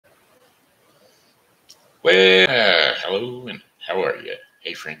Well, hello and how are you?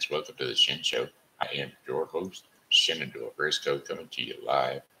 Hey, friends, welcome to the Shen Show. I am your host, Shenandoah Briscoe, coming to you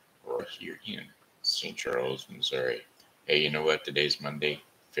live right here in St. Charles, Missouri. Hey, you know what? Today's Monday,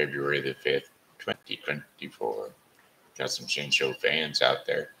 February the 5th, 2024. Got some Shen Show fans out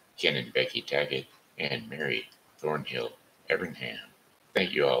there, Ken and Becky Tackett, and Mary Thornhill, Everingham.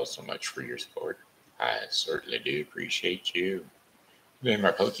 Thank you all so much for your support. I certainly do appreciate you. Then my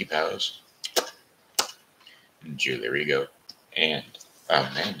Pokey pals, Julie Regot, and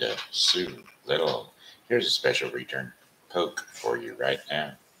Amanda Sue Little. Here's a special return poke for you right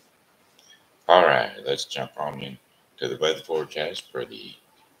now. All right, let's jump on in to the weather forecast for the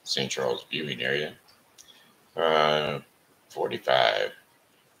St. Charles viewing area. 45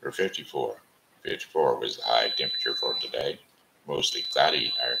 or 54. 54 was the high temperature for today. Mostly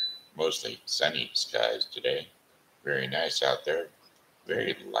cloudy or mostly sunny skies today. Very nice out there.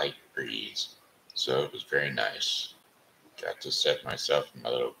 Very light breeze. So it was very nice. Got to set myself in my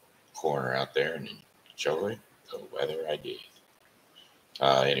little corner out there and enjoy the weather I did.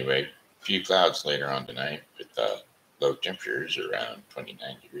 Anyway, a few clouds later on tonight with low temperatures around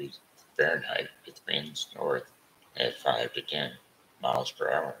 29 degrees Fahrenheit with winds north at 5 to 10 miles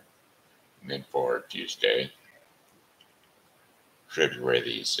per hour. And then for Tuesday, February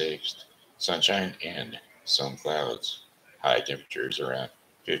the 6th, sunshine and some clouds. High temperatures around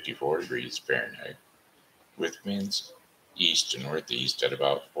 54 degrees Fahrenheit with winds east to northeast at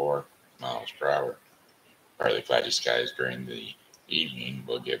about 4 miles per hour. Partly cloudy skies during the evening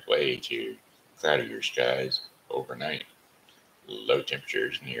will give way to cloudier skies overnight. Low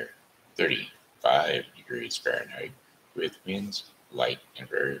temperatures near 35 degrees Fahrenheit with winds light and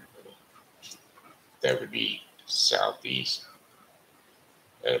variable. That would be southeast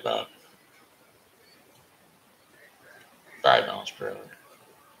at about 5 miles per hour.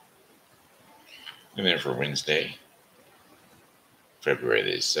 And then for Wednesday, February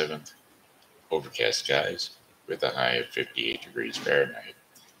the 7th, overcast skies with a high of 58 degrees Fahrenheit.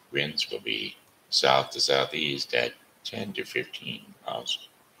 Winds will be south to southeast at 10 to 15 miles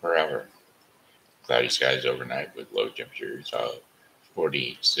per hour. Cloudy skies overnight with low temperatures of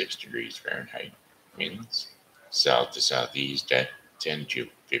 46 degrees Fahrenheit. Winds south to southeast at 10 to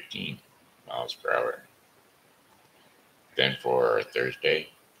 15 miles per hour. Then for Thursday,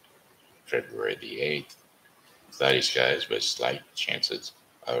 February the 8th, cloudy skies with slight chances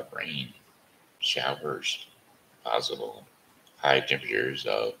of rain, showers possible. High temperatures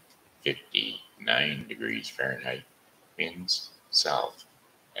of 59 degrees Fahrenheit. Winds south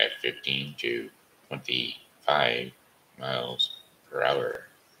at 15 to 25 miles per hour.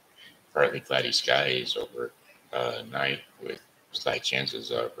 Partly cloudy skies over night with slight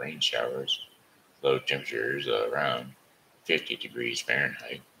chances of rain showers. Low temperatures around 50 degrees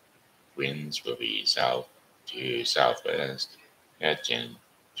Fahrenheit. Winds will be south to southwest at 10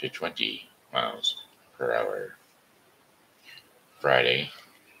 to 20 miles per hour. Friday,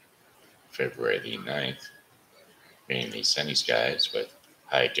 February the 9th, mainly sunny skies with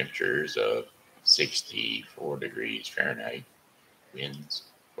high temperatures of 64 degrees Fahrenheit. Winds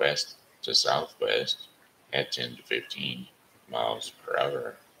west to southwest at 10 to 15 miles per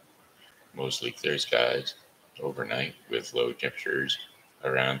hour. Mostly clear skies overnight with low temperatures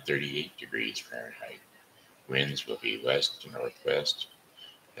around 38 degrees Fahrenheit. Winds will be west to northwest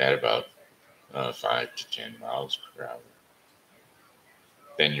at about 5 to 10 miles per hour.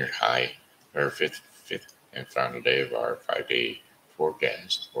 Then your high, or fifth and final day of our 5-day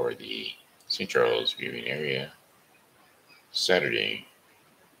forecast for the St. Charles viewing area. Saturday,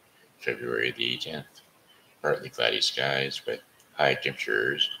 February the 10th. Partly cloudy skies with high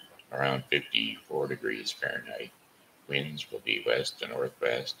temperatures around 54 degrees Fahrenheit. Winds will be west to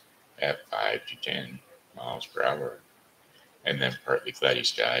northwest at 5 to 10 miles per hour. And then partly cloudy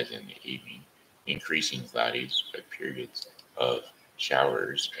skies in the evening, increasing cloudies with periods of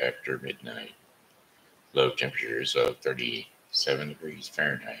showers after midnight. Low temperatures of 37 degrees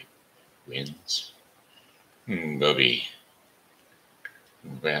Fahrenheit. Winds will be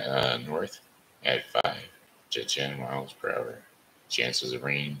north at 5 to 10 miles per hour. Chances of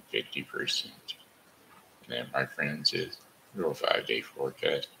rain 50%. And that, my friends, is your 5-day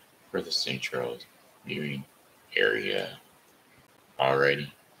forecast for the St. Charles viewing area. Alrighty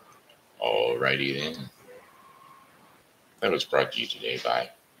then. That was brought to you today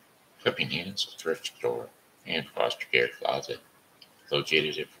by Helping Hands Thrift Store and Foster Care Closet,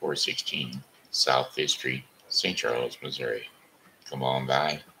 located at 416 South 5th Street, St. Charles, Missouri. Come on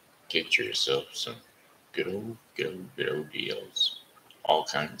by, get yourself some good old deals. All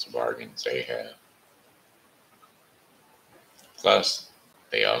kinds of bargains they have. Plus,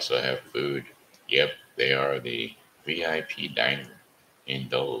 they also have food. Yep, They are the VIP diner.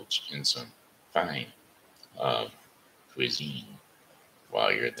 Indulge in some fine uh, cuisine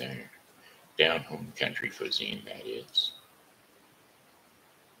while you're there. Down home country cuisine, that is.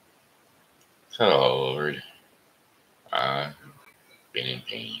 So, Lord, I've been in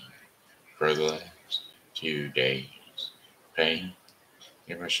pain for the last 2 days. Pain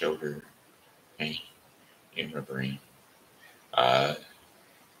in my shoulder, pain in my brain. I've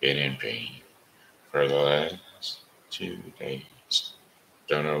been in pain for the last 2 days.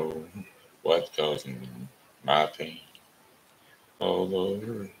 Don't know what's causing my pain. Oh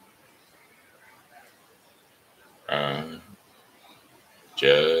Lord, uh,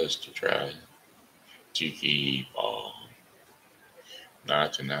 just to try to keep on,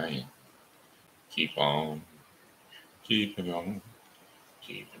 not tonight. Keep on, keeping on,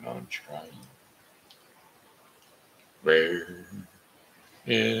 keeping on trying. Where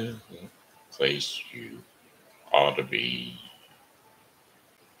is the place you ought to be?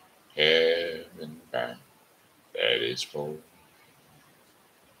 Heaven bound, that is for.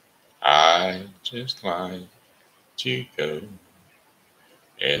 I just like to go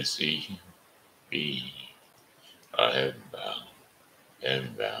and see be a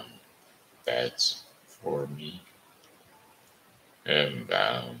heaven bound, that's for me. Heaven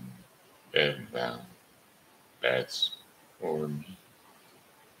bound, heaven bound, that's for me.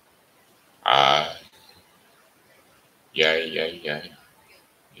 I, yeah, yeah, yeah,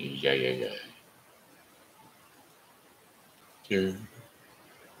 yeah, yeah, yeah. Do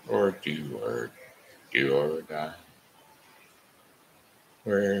do or die.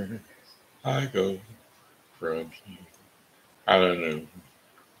 Where I go from here, I don't know,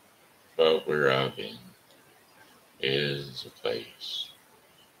 but where I've been is a place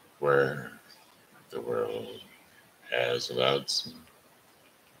where the world has allowed sin.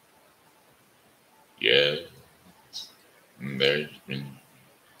 Yes, there's been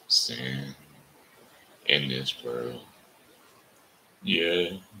sin in this world.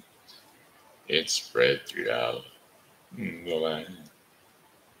 Yeah, it's spread throughout the land.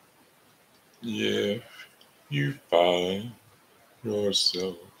 Yeah, you find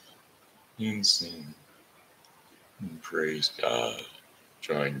yourself in sin, praise God,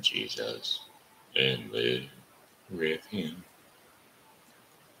 join Jesus, and live with Him.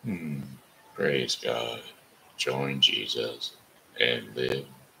 Hmm. Praise God, join Jesus, and live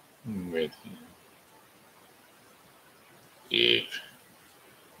with Him. If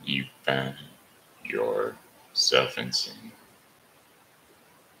you find yourself in sin,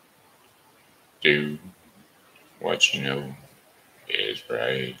 do what you know is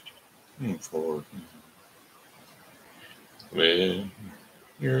right for Him. Live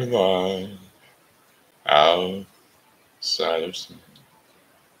your life outside of sin.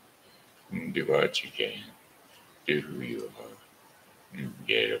 Do what you can. Do who you are.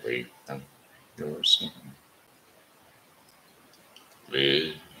 Get away from your sin.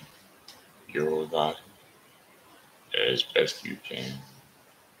 Live your life as best you can.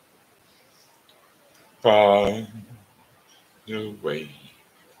 Find your way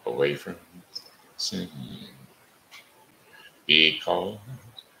away from sin. Because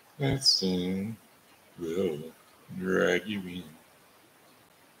that sin will drag you in.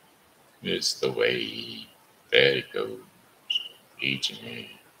 It's the way that it goes each and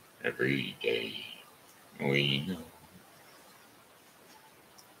every day. We know.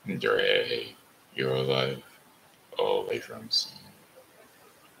 Drag your life away from sin.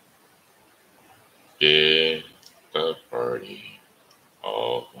 Get the party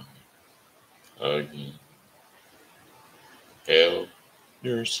all again. Help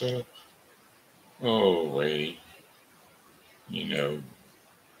yourself away. You know,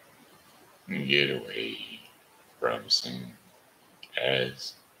 get away from sin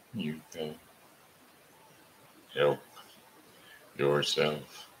as you go. Help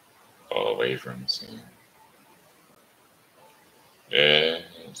yourself away from sin.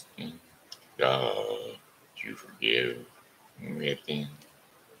 Asking God to forgive within.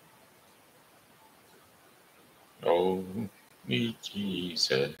 Oh, me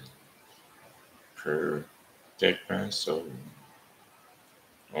Jesus, protect my soul.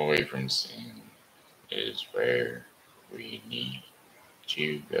 Away from sin is where we need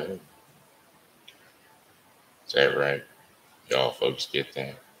to go. Is that right? Y'all folks get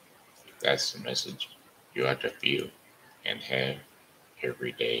that? That's the message you have to feel and have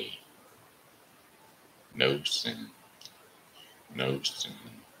every day. No sin, no sin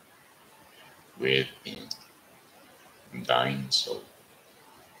within thine soul.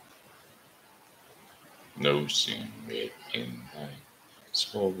 No sin within thy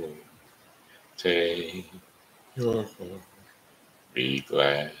soul. Take your heart, be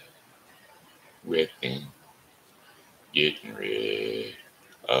glad within, getting rid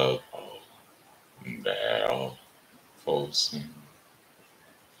of all that awful sin,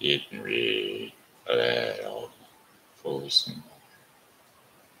 getting rid of that awful sin.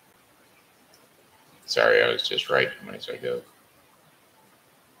 Sorry, I was just writing as I go.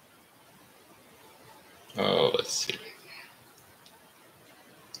 Oh, let's see.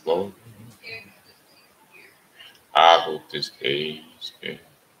 Lord, I hope this day is good.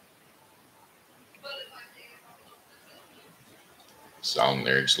 Song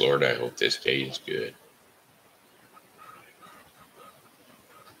lyrics, Lord, I hope this day is good.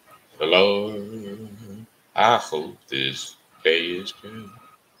 Lord, I hope this day is good.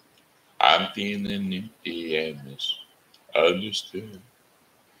 I'm feeling empty and misunderstood.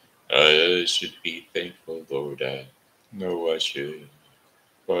 I should be thankful, Lord, I know I should.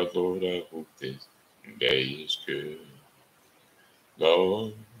 But Lord, I hope this day is good.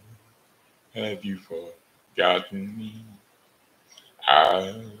 Lord, have you forgotten me?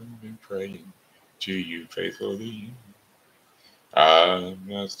 I've been praying to you faithfully. I'm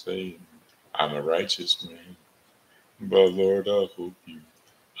not saying I'm a righteous man, but Lord, I hope you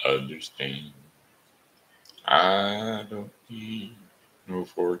understand. I don't need no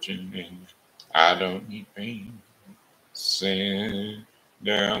fortune and I don't need pain. Send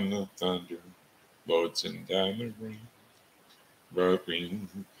down the thunder, Lord, send down the rain. But when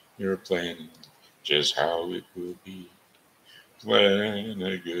you're planning just how it will be, plan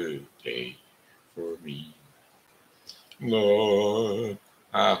a good day for me. Lord,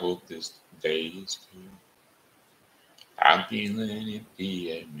 I hope this day is good. I'm feeling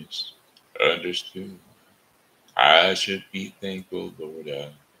empty and misunderstood. I should be thankful, Lord,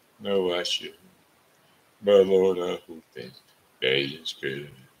 I know I should. But Lord, I hope this day is good.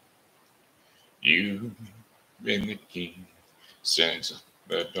 You've been the king since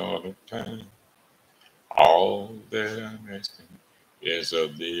the dawn of time. All that I'm asking is a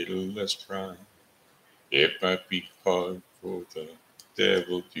little less crime. It might be hard for the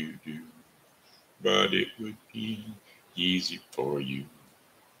devil to do, but it would be easy for you.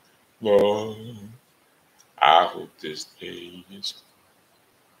 Lord, I hope this day is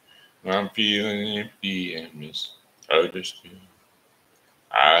good. I'm feeling empty and misunderstood.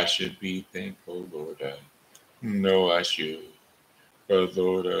 I should be thankful, Lord, I know I should. But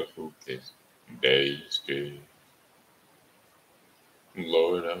Lord, I hope this day is good.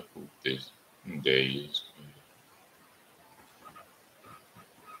 Lord, I hope this day is good.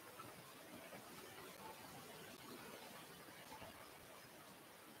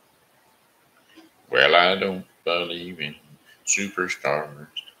 Well, I don't believe in superstars,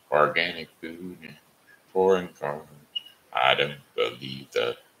 organic food, and foreign cars. I don't believe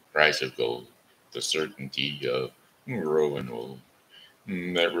the price of gold, the certainty of growing old.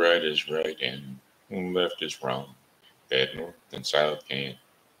 That right is right and left is wrong. That north and south can't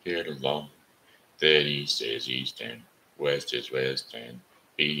get along. That east is east and west is west, and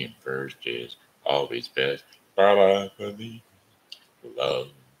being first is always best. But I believe in love.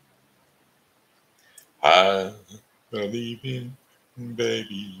 I believe in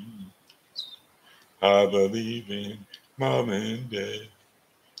baby. I believe in mom and dad.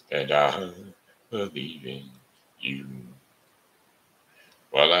 And I believe in you.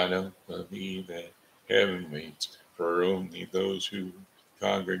 Well, I don't believe that heaven waits for only those who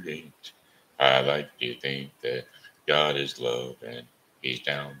congregate. I like to think that God is love and He's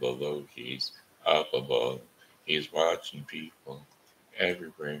down below, He's up above. He's watching people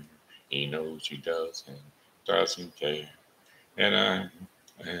everywhere. He knows He does and doesn't care. And I'm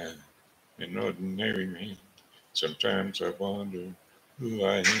an ordinary man. Sometimes I wonder who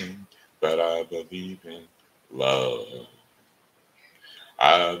I am, but I believe in love.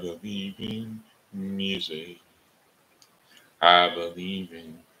 I believe in music. I believe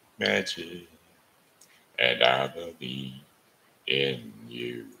in magic. And I believe in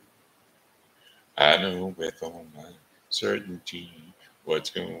you. I know with all my certainty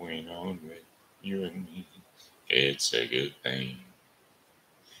what's going on with you and me. It's a good thing.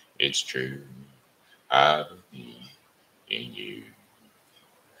 It's true. I believe in you.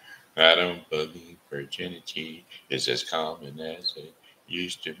 I don't believe virginity is as common as it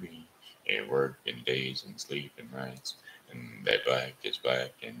used to be. And working days and sleeping nights, and that black is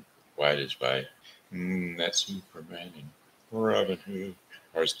black and white is white. That Superman and Robin Hood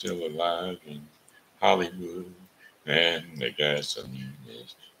are still alive in Hollywood, and the gasoline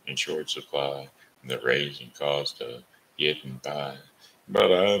is in short supply, and the raising cost of getting by.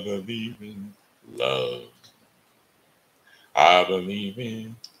 But I believe in love. I believe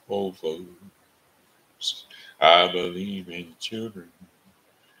in old folks. I believe in children,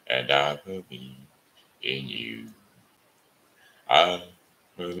 and I believe in you. I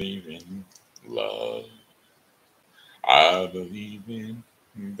believe in love. I believe in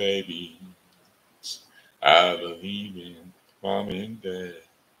babies. I believe in mom and dad,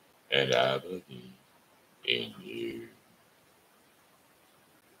 and I believe in you.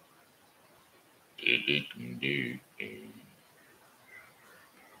 Do-do-do-do-do.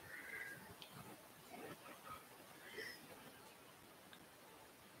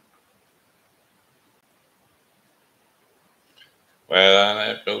 Well, I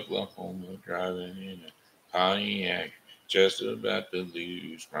left Oklahoma driving in a Pontiac, just about to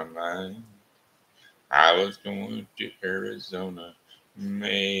lose my mind. I was going to Arizona,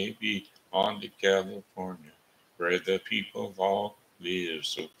 maybe on to California, where the people all live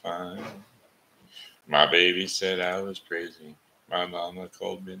so fine. My baby said I was crazy. My mama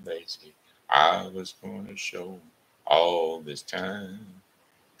called me lazy. I was going to show 'em all this time.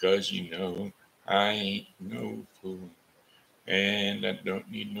 'Cause you know I ain't no fool. And I don't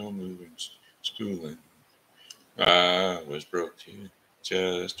need no moving, schooling. I was broke too,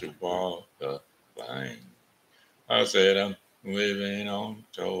 just to walk the line. I said I'm living on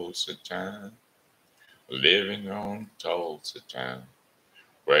Tulsa time, living on Tulsa time.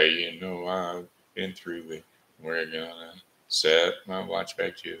 Well, you know I've been through it. We're gonna set my watch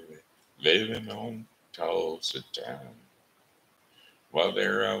back to it, living on Tulsa time. Well,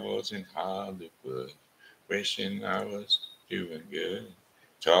 there I was in Hollywood, wishing I was doing good,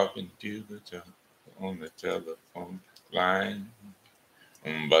 talking to the on the telephone line.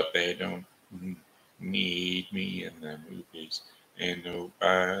 But they don't need me in the movies, and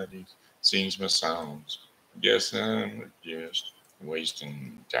nobody sings my songs. Guess I'm just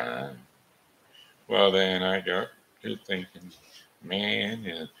wasting time. Well, then I got to thinking,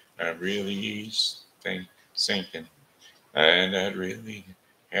 man, I really think sinking, and I really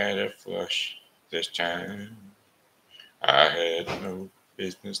had a flush this time. I had no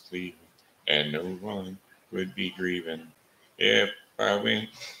business leaving, and no one would be grieving if I went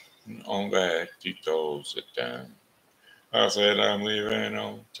on back to Tulsa time. I said I'm leaving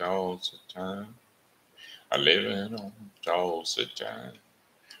on Tulsa time. I'm living on Tulsa time.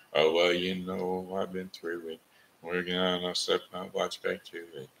 Oh well, you know I've been through it. We're gonna set my watch back to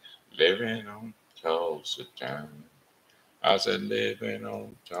it. Living on Tulsa time. I said living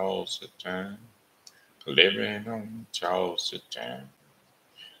on Tulsa time. Living on Tulsa time.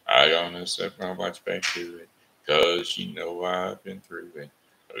 I gonna set my watch back to it. 'Cause you know I've been through it.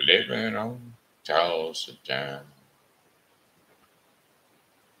 Living on Tulsa time.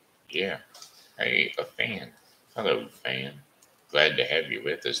 Yeah. Hey, a fan. Hello, fan. Glad to have you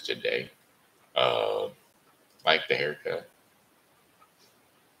with us today. Uh, like the haircut.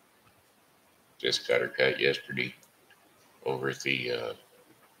 Just got her cut yesterday over at the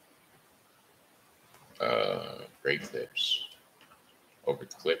Great Clips, over at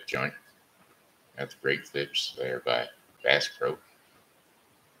the Clip Joint. At the Great Clips there by Bass Pro.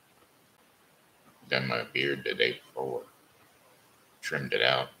 Done my beard the day before. Trimmed it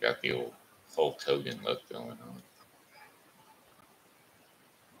out. Got the old Hulk Hogan look going on.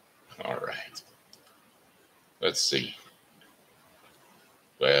 All right. Let's see.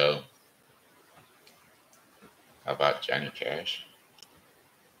 Well, how about Johnny Cash?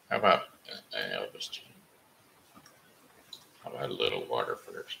 How about Elvis? How about a little water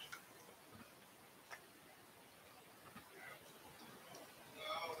first?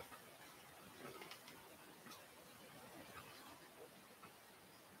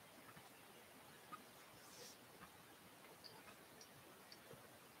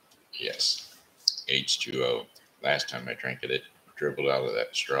 Yes. H2O. Last time I drank it, it dribbled out of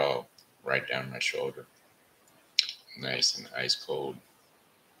that straw right down my shoulder. Nice and ice cold.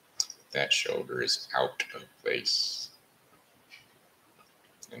 That shoulder is out of place.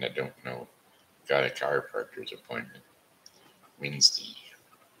 And I don't know. Got a chiropractor's appointment Wednesday.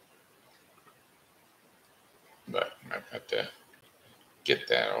 But I've got to get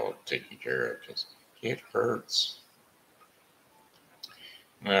that all taken care of because it hurts.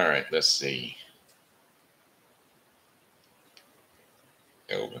 All right, let's see.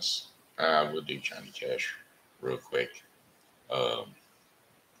 Elvis. We'll do Johnny Cash real quick. Um,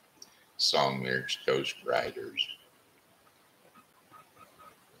 Song lyrics, Ghost Riders.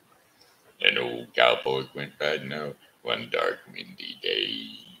 An old cowboy went riding out one dark windy day.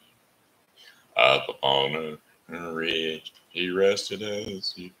 Up upon a ridge he rested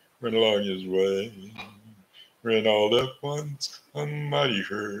as he went along his way. When all at once a mighty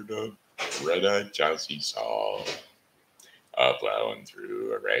herd of red-eyed giants he saw, plowing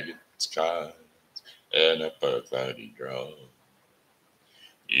through a ragged sky. and up a cloudy draw.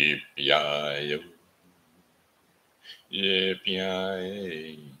 Yippee-yi-yo,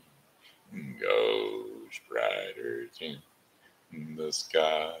 yippee-yi-yay, ghost riders in the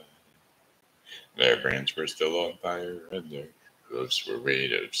sky. Their brands were still on fire, and their hoofs were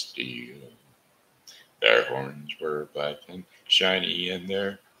made of steel. Their horns were black and shiny, and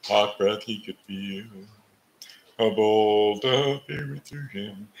their hot breath he could feel. A bolt of fury through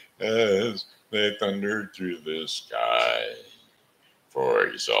him as they thundered through the sky. For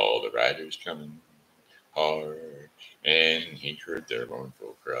he saw the riders coming hard, and he heard their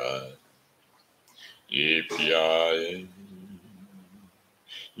mournful cry. Yippee-yi-yay,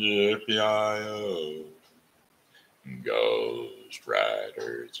 yippee-yi-yo, ghost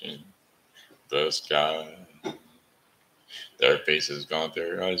riders in the sky. Their faces gaunt,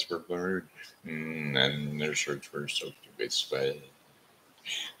 their eyes were blurred, and their shirts were soaked with sweat.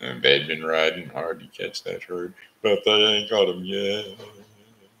 And they'd been riding hard to catch that herd, but they ain't got 'em yet.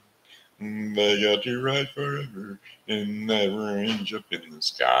 They got to ride forever in that range up in the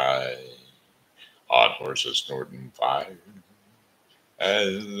sky. Hot horses snorting fire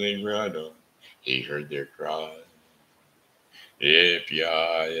as they ride on. He heard their cry.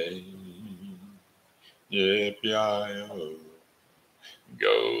 Yippee-yi-yay, yippee-yi-yo,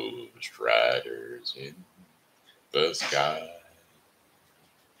 ghost riders in the sky.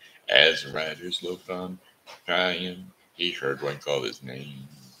 As the riders looked on by him, he heard one call his name.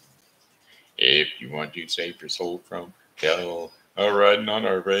 If you want to save your soul from hell, riding on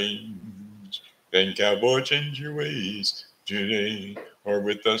our range, then cowboy, change your ways today, or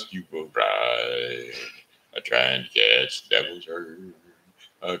with us you will ride. Trying to catch the devil's herd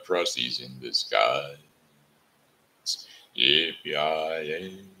across these endless skies.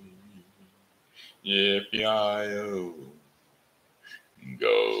 Yippee-yi-yay, yippee-yi-yo,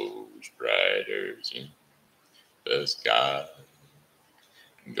 ghost riders in the sky.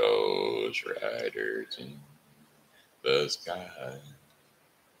 Ghost riders in the sky.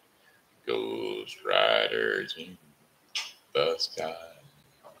 Ghost riders in the sky.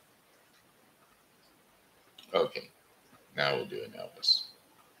 Okay, now we'll do an Elvis.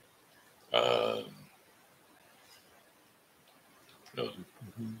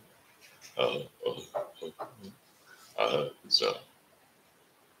 So,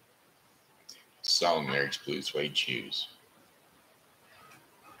 song lyrics, blue suede shoes.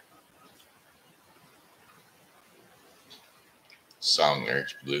 Song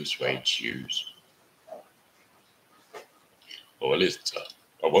lyrics, blue suede shoes. Well, it's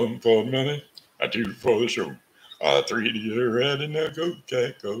a one for the money, a two for the show, a three to get ready, now go,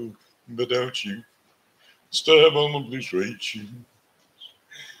 cat, go. But don't you step on the blue suede shoe.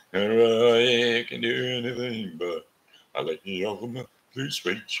 I can do anything, but I let you off of my blue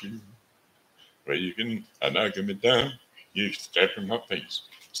suede shoe. Well, you can knock me down, you can step in my face,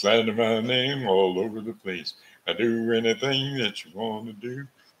 slander my name all over the place. I do anything that you want to do,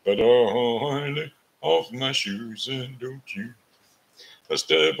 but I let off my shoes and don't you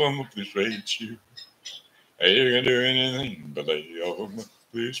step on my blue suede shoe. You can do anything but lay off of my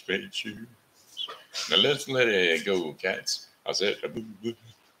blue suede shoes. Now let's let it go, cats. I said, a blue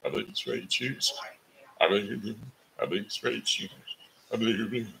suede shoes. I blue, a blue suede shoes. I blue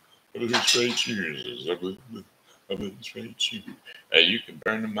suede shoes. A blue suede shoes. Hey, you can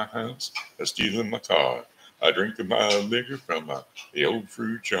burn in my house, steal in my car. I drink my liquor from the old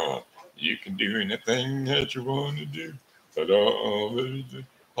fruit jar. You can do anything that you want to do, but I'll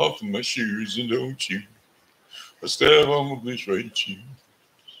off of my shoes and don't you step on my blue suede shoes.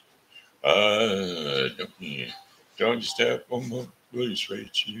 Don't you step on my blue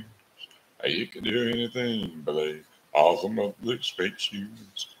suede shoes. You can do anything but lay off of my blue suede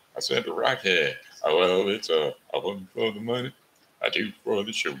shoes. I said to Rockhead, well, it's a one for the money, a two for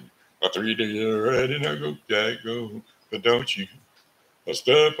the show, a three to get ready, now go, Jack, go. But don't you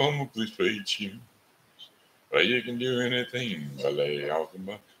step on my blue suede shoes. Well, you can do anything but lay off of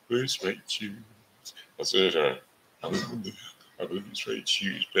my blue suede shoes. I said, I blue suede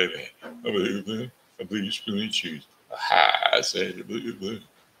shoes, baby. I blue suede shoes. Aha, I said a blue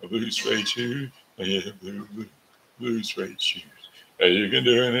suede shoes. Yeah, blue suede shoes. Hey, you can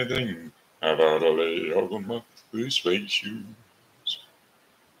do anything about a lay off of my blue suede shoes.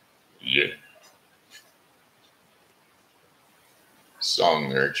 Yeah. Song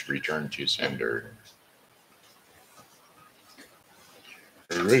lyrics, return to sender.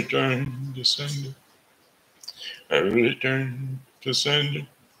 Return to sender. Return to sender.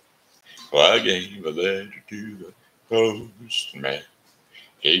 Well, I gave a letter to the postman.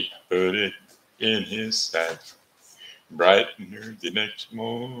 He put it in his sack. Bright and early the next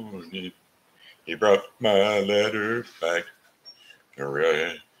morning, He brought my letter back.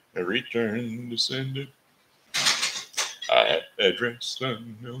 A return to send it. I had address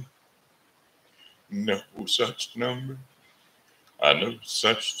unknown. No such number. I know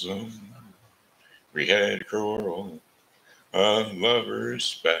such zone. We had a quarrel. A lover's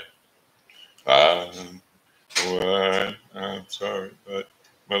spat. I'm sorry, but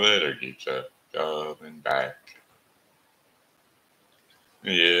my letter keeps coming back.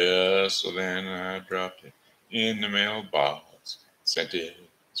 Yeah, so then I dropped it in the mailbox. Sent it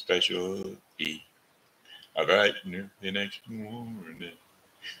special E. I write the next morning.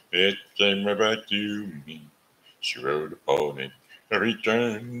 It came right back to me. She wrote upon it. I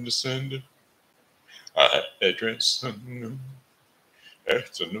returned to sender. I address unknown.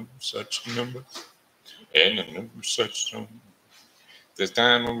 There's a no such number. And a no such number. This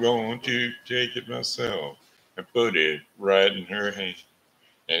time I'm going to take it myself and put it right in her hand.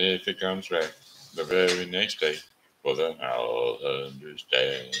 And if it comes back the very next day, well then I'll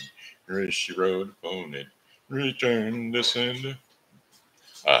understand. She wrote upon it. Return to sender.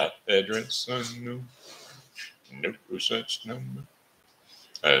 I address unknown. No such number.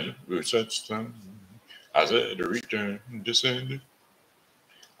 I no such number. I said return to sender.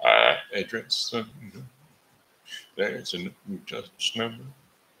 I address unknown. There's a no such number.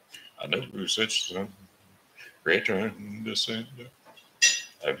 I know such number. Return to sender.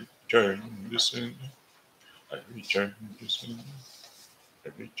 I return to sender. I return to sender. I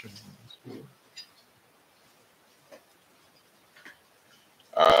return to sender.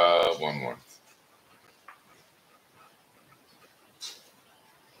 One more.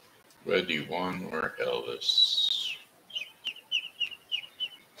 We'll do one more Elvis.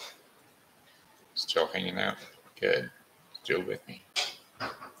 Still hanging out? Good. Still with me.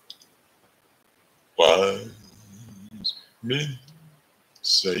 Wise men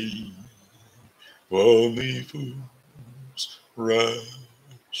say only fools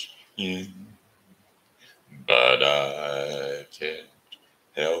rush in, but I can't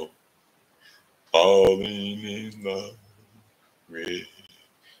help falling in love with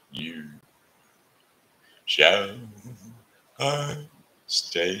you. Shall I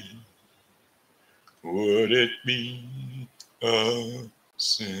stay? Would it be a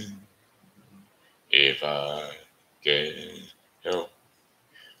sin if I can't help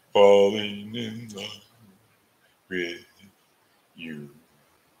falling in love with you?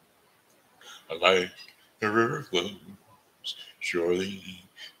 Like the river flows surely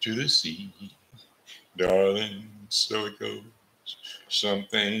to the sea, darling, so it goes. Some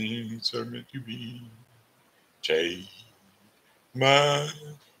things are meant to be. Take my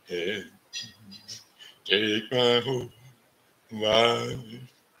head, take my whole life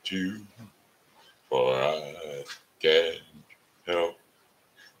too, for I can't help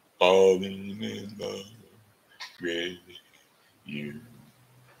falling in love with you.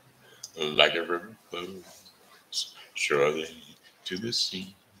 Like a river flows surely to the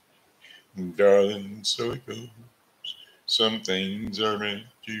sea, darling, so it goes. Some things are meant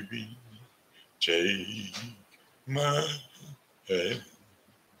to be. Take my hand,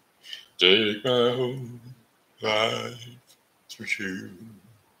 take my whole life for sure,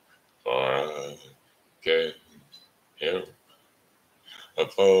 for I can't help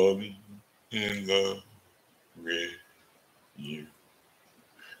falling in love with you,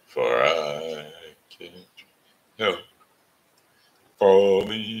 for I can't help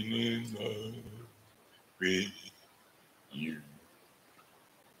falling in love with you.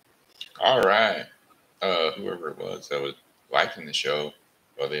 All right. Whoever it was that was liking the show,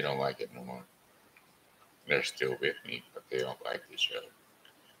 well, they don't like it no more. They're still with me, but they don't like the show.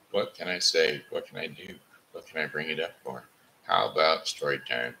 What can I say? What can I do? What can I bring it up for? How about story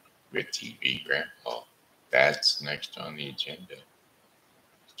time with TV Grandpa? That's next on the agenda.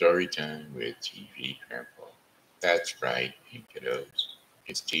 Story time with TV Grandpa. That's right, hey kiddos.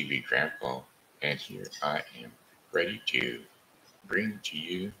 It's TV Grandpa, and here I am, ready to bring to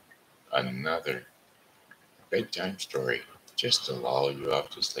you another bedtime story just to lull you off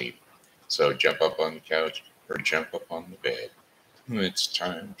to sleep. So jump up on the couch or jump up on the bed. It's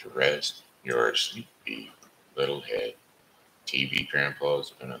time to rest your sleepy little head. TV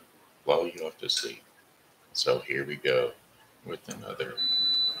Grandpa's gonna lull you off to sleep. So here we go with another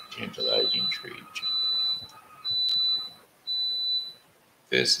tantalizing treat.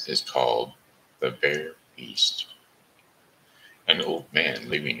 This is called The Bear Beast. An old man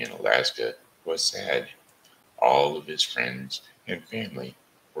living in Alaska was sad. All of his friends and family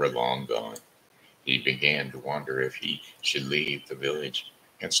were long gone. He began to wonder if he should leave the village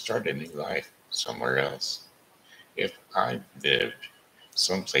and start a new life somewhere else. If I lived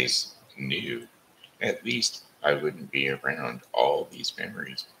someplace knew, at least I wouldn't be around all these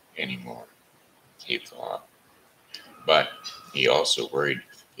memories anymore, he thought. But he also worried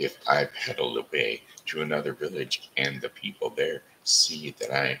if I paddled away to another village and the people there see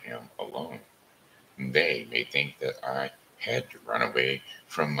that I am alone, they may think that I had to run away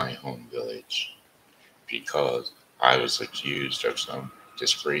from my home village because I was accused of some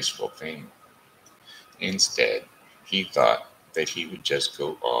disgraceful thing. Instead, he thought that he would just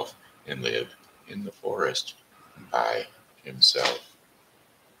go off and live in the forest by himself.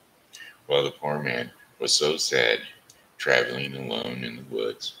 Well, the poor man was so sad, traveling alone in the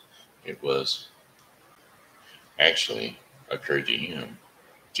woods. It was actually occurred to him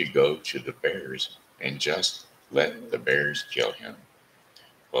to go to the bears and just let the bears kill him.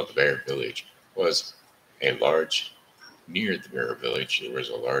 Well, the bear village was a large, near the bear village, there was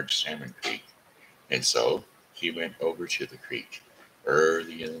a large salmon creek. And so he went over to the creek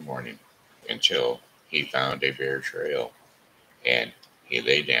early in the morning until he found a bear trail, and he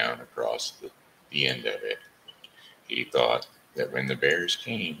lay down across the end of it. He thought that when the bears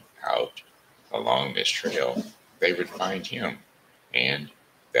came out along this trail, they would find him, and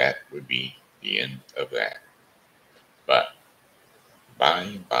that would be the end of that. But by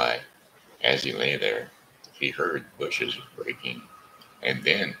and by, as he lay there, he heard bushes breaking, and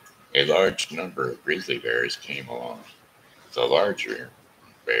then a large number of grizzly bears came along. The larger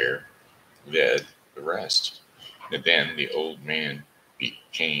bear led the rest, and then the old man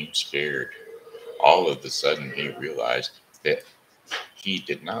became scared. All of a sudden, he realized that he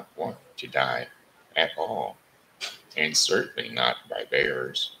did not want to die at all, and certainly not by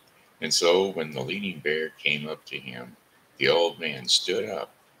bears. And so, when the leading bear came up to him, the old man stood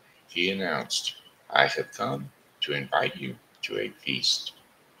up. He announced, I have come to invite you to a feast.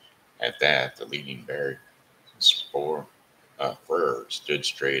 At that, the leading bear's fur stood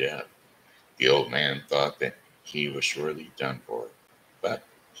straight up. The old man thought that he was surely done for, but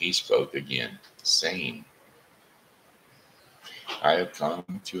he spoke again, saying, I have come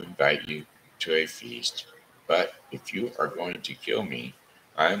to invite you to a feast, but if you are going to kill me,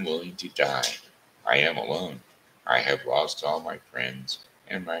 I am willing to die. I am alone. I have lost all my friends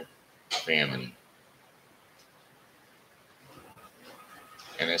and my family.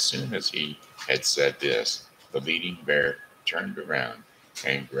 And as soon as he had said this, the leading bear turned around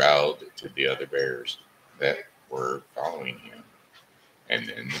and growled to the other bears that were following him. And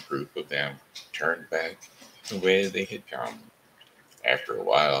then the group of them turned back the way they had come. After a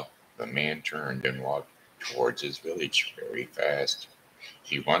while, the man turned and walked towards his village very fast.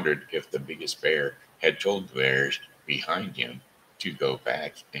 He wondered if the biggest bear had told the bears behind him to go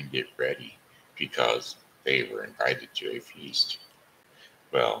back and get ready because they were invited to a feast.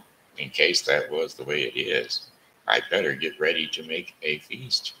 Well, in case that was the way it is, I'd better get ready to make a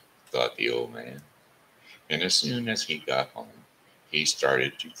feast, thought the old man. And as soon as he got home, he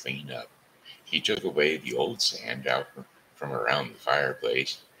started to clean up. He took away the old sand out from around the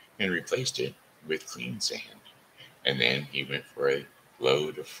fireplace and replaced it with clean sand. And then he went for a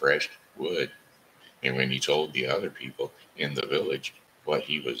load of fresh wood. And when he told the other people in the village what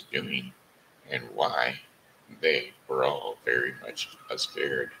he was doing and why, they were all very much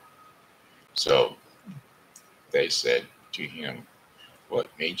scared. So they said to him, what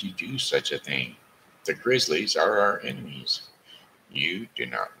made you do such a thing? The grizzlies are our enemies. You do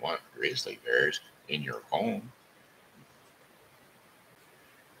not want grizzly bears in your home.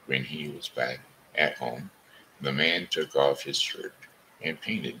 When he was back at home, the man took off his shirt and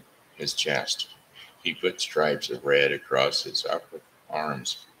painted his chest. He put stripes of red across his upper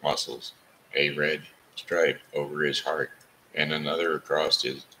arms muscles, a red stripe over his heart, and another across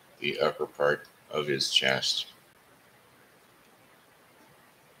the upper part of his chest.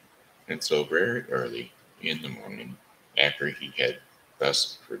 And so very early in the morning, after he had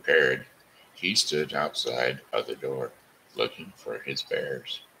thus prepared, he stood outside of the door, looking for his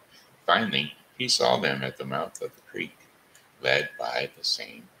bears. Finally, he saw them at the mouth of the creek, led by the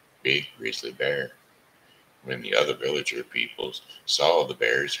same big grizzly bear. When the other villager peoples saw the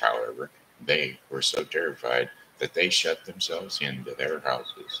bears, however, they were so terrified that they shut themselves into their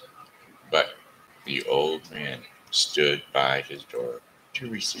houses. But the old man stood by his door to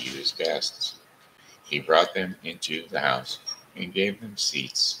receive his guests. He brought them into the house and gave them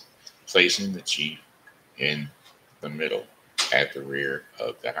seats, placing the chief in the middle at the rear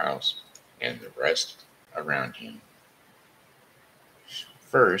of the house and the rest around him.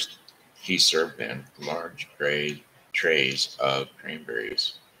 First, he served them large trays of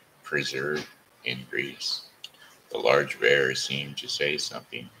cranberries, preserved in grease. The large bear seemed to say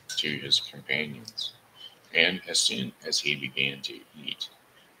something to his companions, and as soon as he began to eat,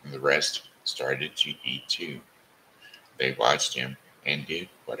 The rest started to eat too. They watched him and did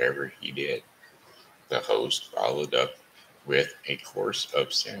whatever he did. The host followed up with a course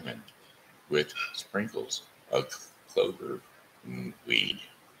of salmon with sprinkles of clover weed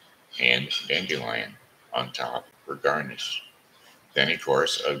and dandelion on top for garnish. Then a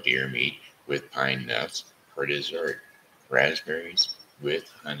course of deer meat with pine nuts for dessert, raspberries with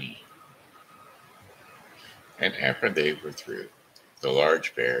honey. And after they were through, the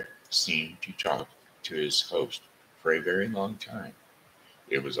large bear seemed to talk to his host for a very long time.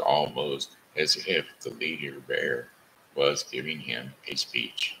 It was almost as if the leader bear was giving him a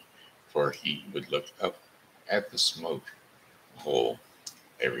speech, for he would look up at the smoke hole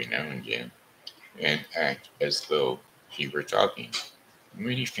every now and again and act as though he were talking.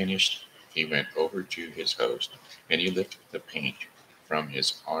 When he finished, he went over to his host and he lifted the paint from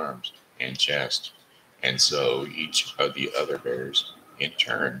his arms and chest. And so each of the other bears in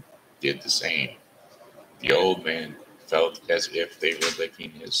turn did the same. The old man felt as if they were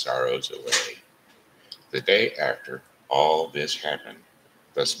licking his sorrows away. The day after all this happened,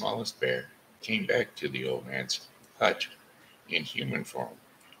 the smallest bear came back to the old man's hut in human form,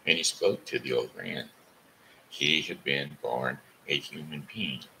 and he spoke to the old man. He had been born a human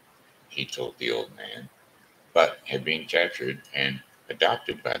being, he told the old man, but had been captured and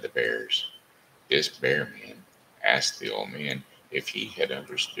adopted by the bears. This bear man asked the old man if he had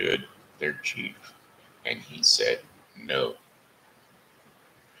understood their chief, and he said no.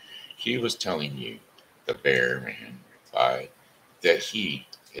 He was telling you, the bear man replied, that he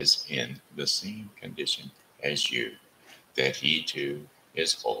is in the same condition as you, that he too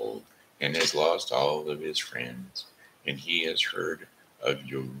is old and has lost all of his friends, and he has heard of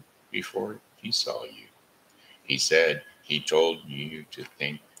you before he saw you. He said he told you to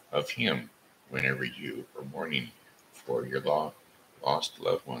think of him whenever you are mourning for your lost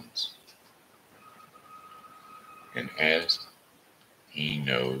loved ones. And as he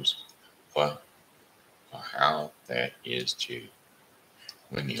knows what how that is too.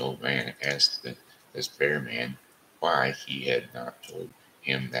 When the old man asked this bear man why he had not told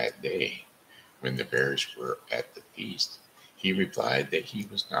him that day when the bears were at the feast, he replied that he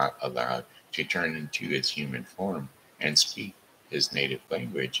was not allowed to turn into his human form and speak his native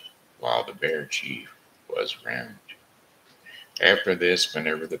language while the bear chief was around. After this,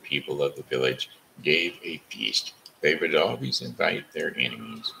 whenever the people of the village gave a feast, they would always invite their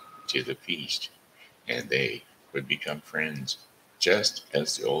enemies to the feast, and they would become friends, just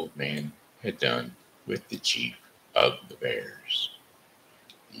as the old man had done with the chief of the bears.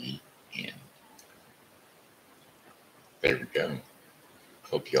 The end. There we go.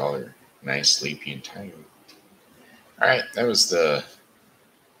 Hope y'all are nice, sleepy, and tired. All right, that was the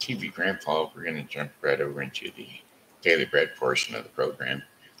TV Grandpa. We're going to jump right over into the Daily Bread portion of the program.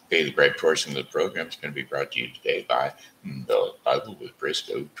 Daily Bread portion of the program is going to be brought to you today by the Bible with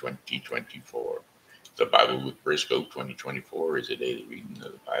Briscoe 2024. The Bible with Briscoe 2024 is a daily reading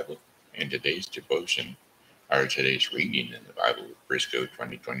of the Bible, and today's devotion, or today's reading in the Bible with Briscoe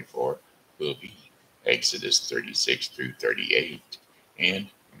 2024, will be Exodus 36 through 38 and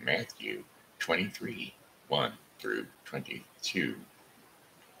Matthew 23, 1 through 22.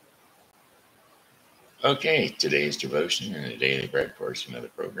 Okay, today's devotion in the Daily Bread portion of the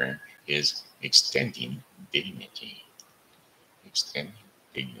program is Extending Dignity. Extending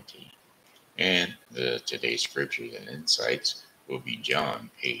Dignity. And today's scriptures and insights will be John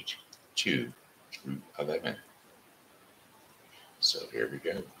 8, 2 through 11. So here we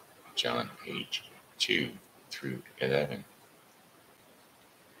go. John 8, 2 through 11.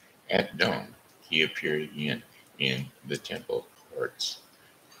 At dawn, he appeared again in the temple courts,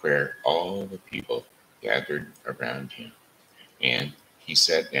 where all the people gathered around him, and he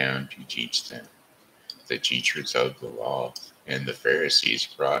sat down to teach them. The teachers of the law and the Pharisees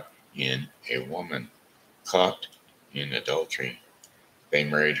brought in a woman caught in adultery. They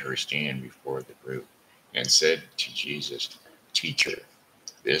made her stand before the group and said to Jesus, "Teacher,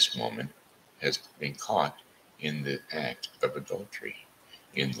 this woman has been caught in the act of adultery.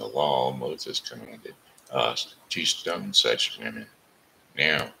 In the law, Moses commanded us to stone such women.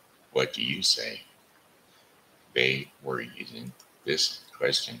 Now, what do you say?" They were using this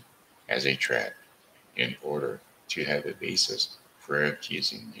question as a trap in order to have a basis for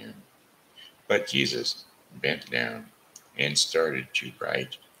accusing him. But Jesus bent down and started to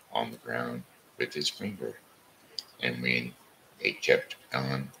write on the ground with his finger. And when they kept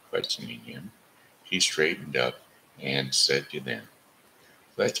on questioning him, he straightened up and said to them,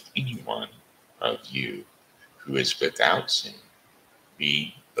 "Let any one of you who is without sin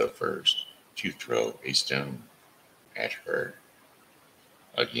be the first to throw a stone at her."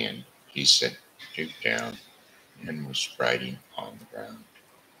 Again, he sat stooped down and was writing on the ground.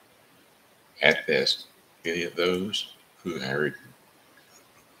 At this, those who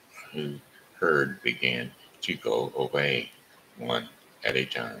heard began to go away, one at a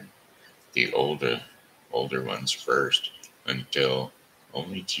time. The older ones first, until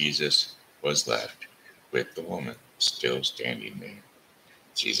only Jesus was left, with the woman still standing there.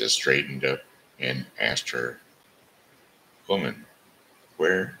 Jesus straightened up and asked her, "Woman,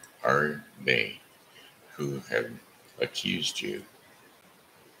 where are they who have accused you?"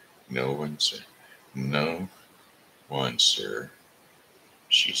 "No one, sir. No one, sir,"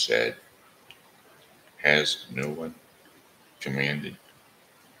 she said. "Has no one commanded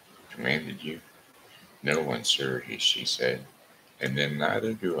you?" "No one, sir," she said. "And then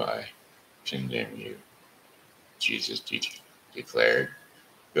neither do I condemn you," Jesus declared.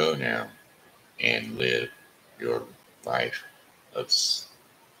 "Go now and live your life of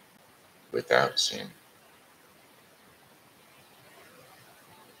without sin."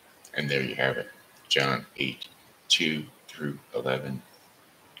 And there you have it. John 8:2 through 11.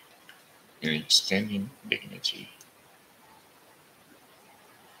 In extending dignity.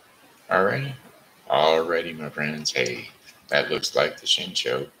 Alrighty, my friends. Hey, that looks like the Shen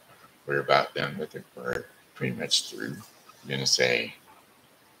Show. We're about done with it. We're pretty much through. I'm going to say,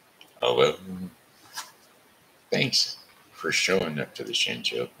 hello. Thanks for showing up to the Shen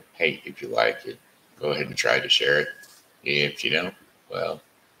Show. Hey, if you like it, go ahead and try to share it. If you don't, well,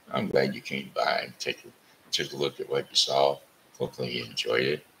 I'm glad you came by and took a look at what you saw. Hopefully you enjoyed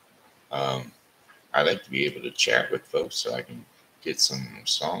it. I like to be able to chat with folks so I can get some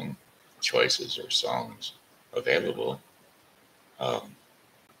song choices or songs available.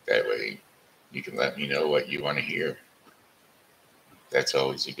 That way you can let me know what you want to hear. That's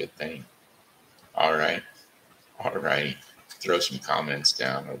always a good thing. All right. Throw some comments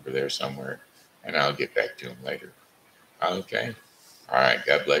down over there somewhere, and I'll get back to them later. Okay. All right.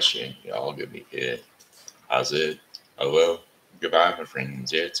 God bless you. Y'all give me good. How's it? Oh, well, goodbye, my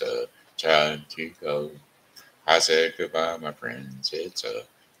friends. It's a time to go. I said goodbye, my friends. It's a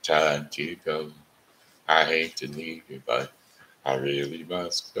time to go. I hate to leave you, but I really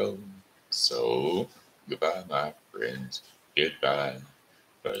must go. So, goodbye, my friends. Goodbye.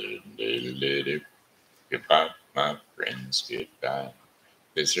 Goodbye, my friends. Goodbye.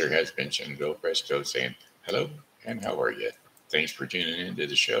 This here has been Shen Presto saying hello and how are you? Thanks for tuning in to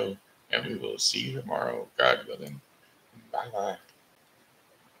the show, and we will see you tomorrow, God willing. Bye bye.